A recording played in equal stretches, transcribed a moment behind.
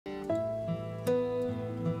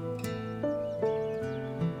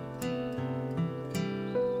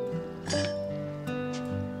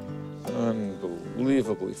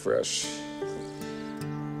unbelievably fresh.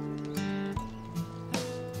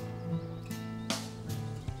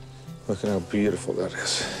 Look at how beautiful that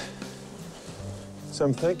is. So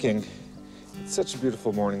I'm thinking, it's such a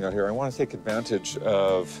beautiful morning out here. I want to take advantage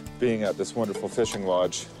of being at this wonderful fishing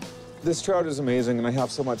lodge. This trout is amazing, and I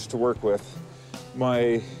have so much to work with.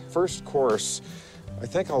 My first course, I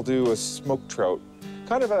think I'll do a smoked trout.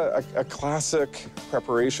 Kind of a classic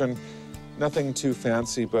preparation, nothing too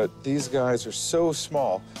fancy, but these guys are so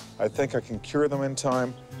small. I think I can cure them in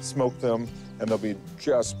time, smoke them, and they'll be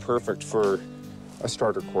just perfect for a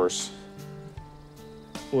starter course.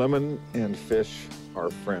 Lemon and fish are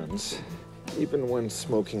friends. Even when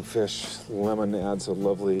smoking fish, lemon adds a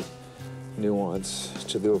lovely nuance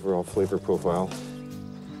to the overall flavor profile.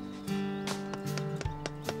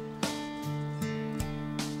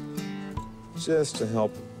 Just to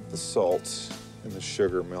help the salt and the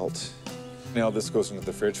sugar melt. Now this goes into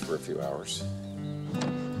the fridge for a few hours.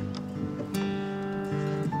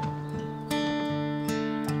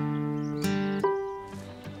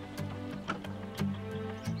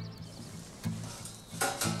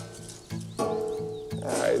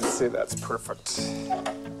 I'd say that's perfect.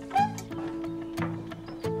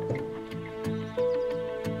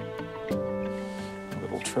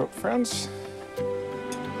 Little trout friends.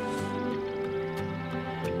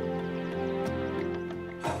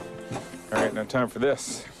 All right, now time for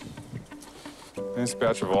this. Nice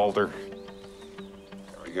batch of alder.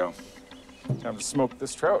 There we go. Time to smoke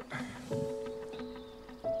this trout.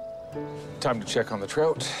 Time to check on the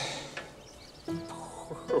trout.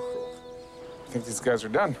 I think these guys are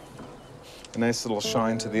done. A nice little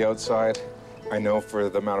shine to the outside. I know for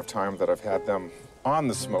the amount of time that I've had them on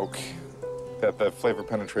the smoke that the flavor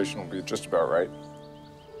penetration will be just about right.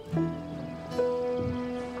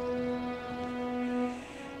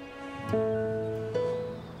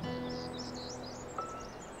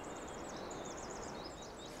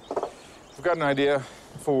 I've got an idea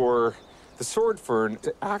for the sword fern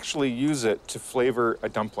to actually use it to flavor a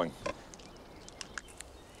dumpling.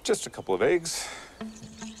 Just a couple of eggs.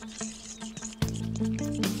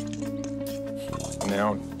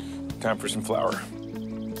 Now, time for some flour.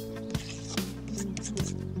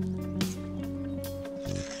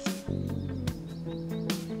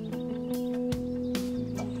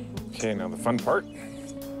 Okay, now the fun part.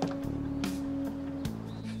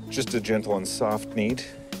 Just a gentle and soft knead.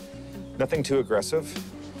 Nothing too aggressive.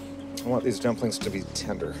 I want these dumplings to be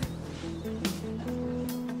tender.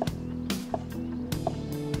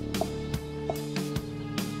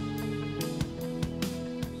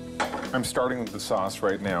 I'm starting with the sauce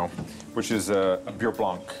right now, which is a beurre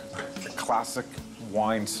blanc, a classic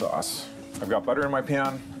wine sauce. I've got butter in my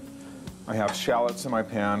pan, I have shallots in my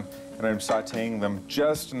pan, and I'm sauteing them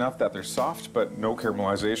just enough that they're soft, but no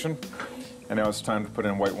caramelization. And now it's time to put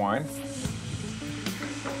in white wine.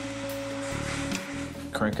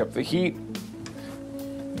 Crank up the heat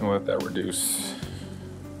and let that reduce.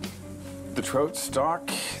 The trout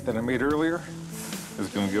stock that I made earlier is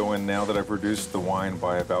going to go in now that I've reduced the wine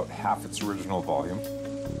by about half its original volume.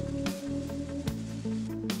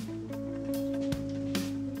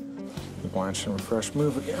 The blanch and refresh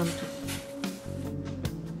move again.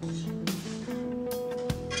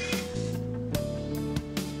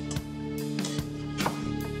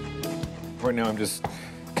 Right now I'm just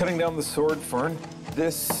cutting down the sword fern.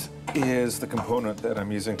 This is the component that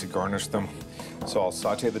I'm using to garnish them. So I'll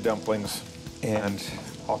saute the dumplings and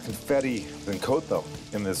I'll confetti and coat them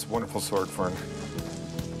in this wonderful sword fern.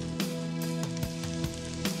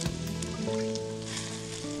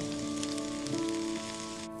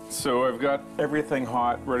 So I've got everything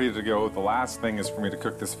hot, ready to go. The last thing is for me to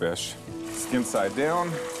cook this fish. Skin side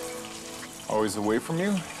down, always away from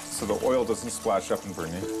you, so the oil doesn't splash up and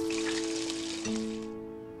burn you.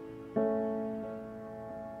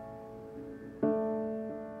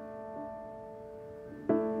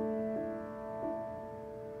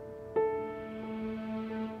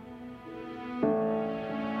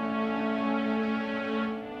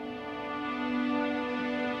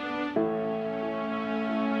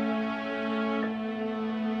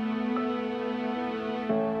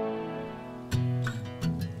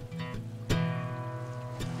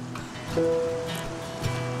 All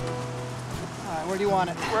right, where do you want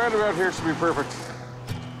it? Right about here should be perfect.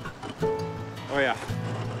 Oh yeah.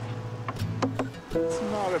 It's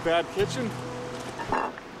not a bad kitchen.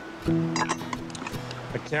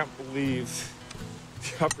 I can't believe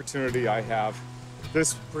the opportunity I have.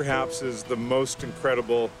 This perhaps is the most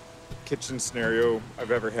incredible kitchen scenario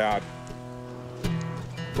I've ever had.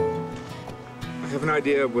 I have an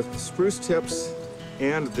idea with the spruce tips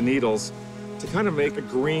and the needles to kind of make a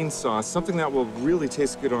green sauce, something that will really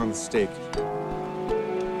taste good on the steak.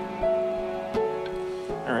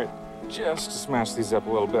 All right, just to smash these up a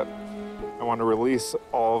little bit, I want to release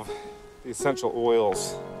all of the essential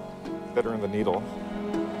oils that are in the needle.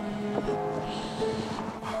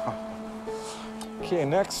 Okay,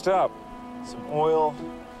 next up, some oil.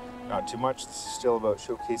 Not too much, this is still about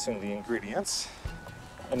showcasing the ingredients.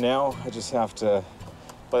 And now I just have to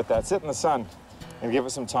let that sit in the sun and give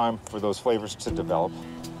it some time for those flavors to develop.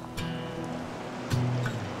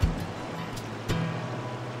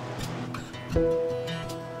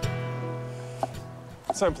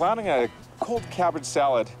 So I'm planning a cold cabbage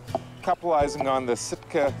salad, capitalizing on the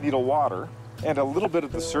Sitka needle water and a little bit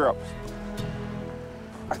of the syrup.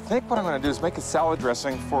 I think what I'm gonna do is make a salad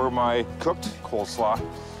dressing for my cooked coleslaw,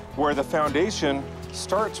 where the foundation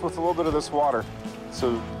starts with a little bit of this water.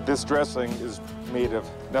 So this dressing is made of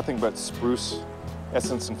nothing but spruce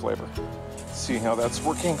essence and flavor. See how that's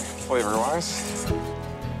working flavor-wise.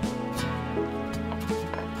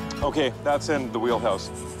 Okay, that's in the wheelhouse.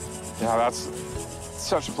 Yeah, that's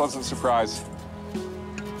such a pleasant surprise.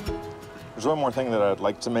 There's one more thing that I'd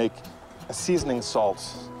like to make, a seasoning salt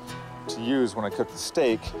to use when I cook the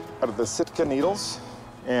steak out of the Sitka needles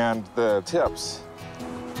and the tips.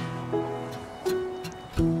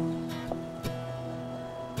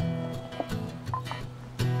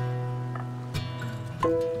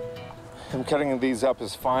 I'm cutting these up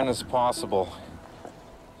as fine as possible.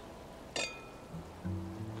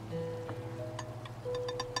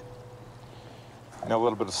 Now a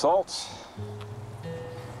little bit of salt.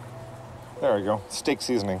 There we go, steak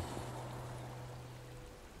seasoning.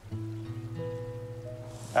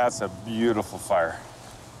 That's a beautiful fire.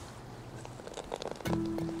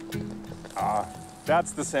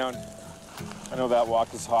 That's the sound. I know that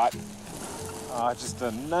wok is hot. Just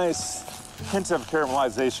a nice hint of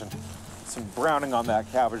caramelization. Some browning on that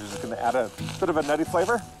cabbage is gonna add a bit of a nutty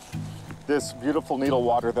flavor. This beautiful needle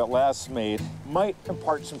water that Les made might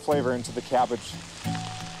impart some flavor into the cabbage.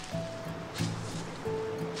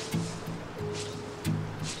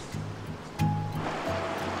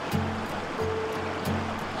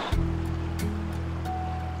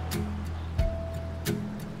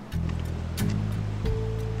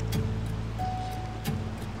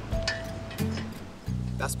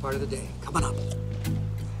 Best part of the day, coming up.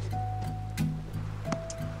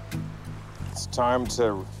 It's time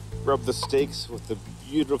to rub the steaks with the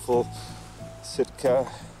beautiful Sitka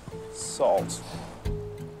salt.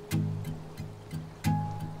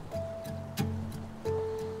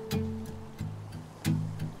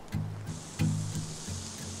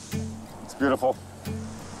 It's beautiful.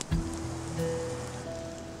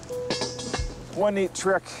 One neat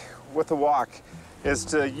trick with the wok is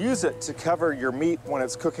to use it to cover your meat when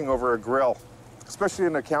it's cooking over a grill, especially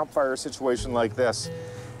in a campfire situation like this.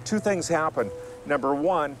 Two things happen. Number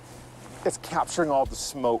one, it's capturing all the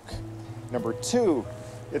smoke. Number two,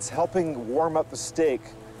 it's helping warm up the steak.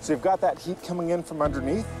 So you've got that heat coming in from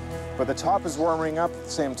underneath, but the top is warming up at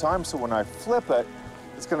the same time, so when I flip it,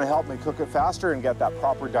 it's gonna help me cook it faster and get that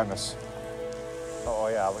proper doneness. Oh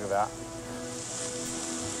yeah, look at that.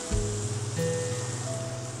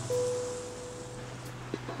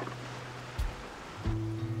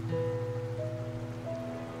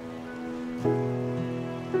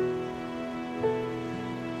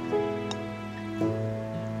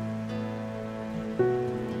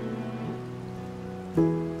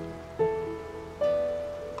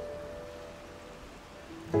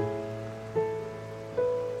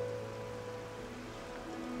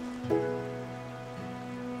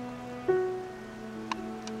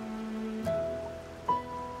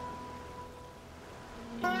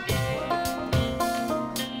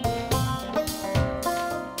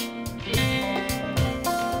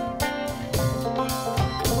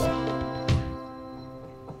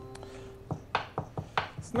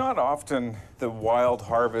 It's not often the wild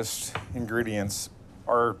harvest ingredients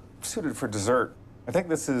are suited for dessert. I think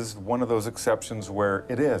this is one of those exceptions where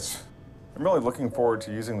it is. I'm really looking forward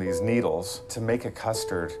to using these needles to make a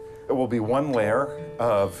custard. It will be one layer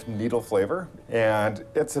of needle flavor, and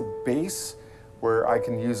it's a base where I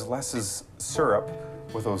can use Les's syrup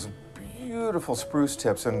with those beautiful spruce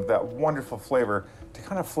tips and that wonderful flavor to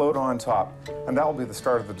kind of float on top, and that will be the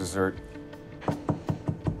start of the dessert.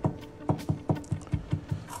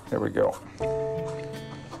 There we go.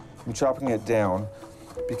 I'm chopping it down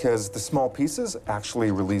because the small pieces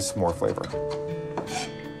actually release more flavor.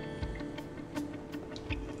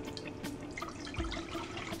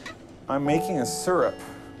 I'm making a syrup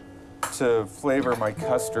to flavor my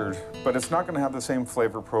custard, but it's not going to have the same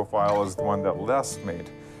flavor profile as the one that Les made.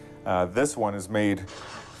 This one is made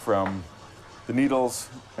from the needles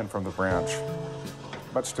and from the branch.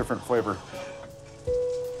 Much different flavor.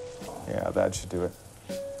 Yeah, that should do it.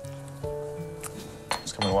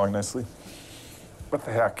 It's coming along nicely. What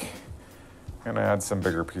the heck? I'm gonna add some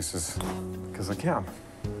bigger pieces because I can.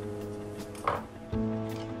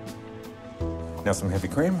 Now some heavy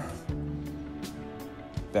cream.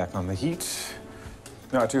 Back on the heat.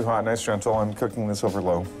 Not too hot, nice gentle. I'm cooking this over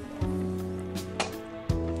low.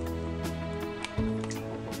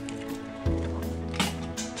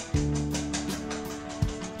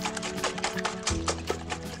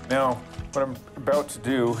 Now, what I'm about to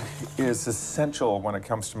do is essential when it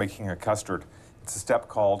comes to making a custard. It's a step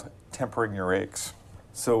called tempering your eggs.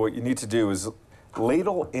 So what you need to do is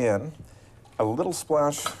ladle in a little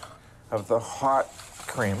splash of the hot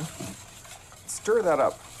cream. Stir that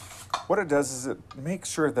up. What it does is it makes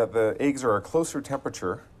sure that the eggs are a closer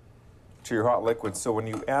temperature to your hot liquid, so when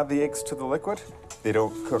you add the eggs to the liquid, they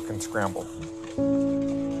don't cook and scramble.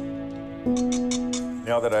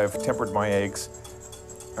 Now that I've tempered my eggs,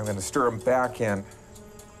 I'm going to stir them back in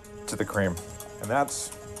to the cream. And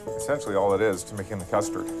that's essentially all it is to making the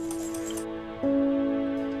custard.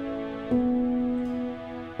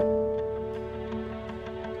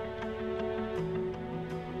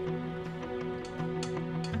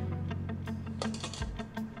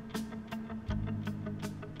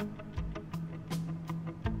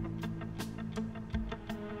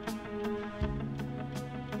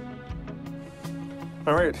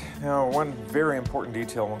 All right, now one very important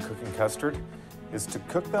detail when cooking custard is to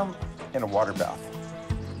cook them in a water bath.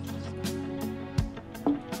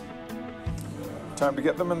 Time to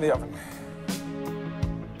get them in the oven.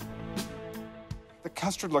 The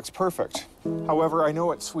custard looks perfect. However, I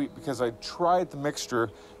know it's sweet because I tried the mixture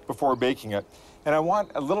before baking it, and I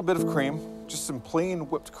want a little bit of cream, just some plain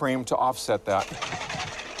whipped cream to offset that.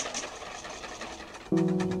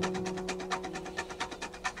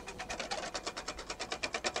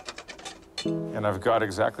 And I've got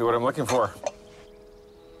exactly what I'm looking for.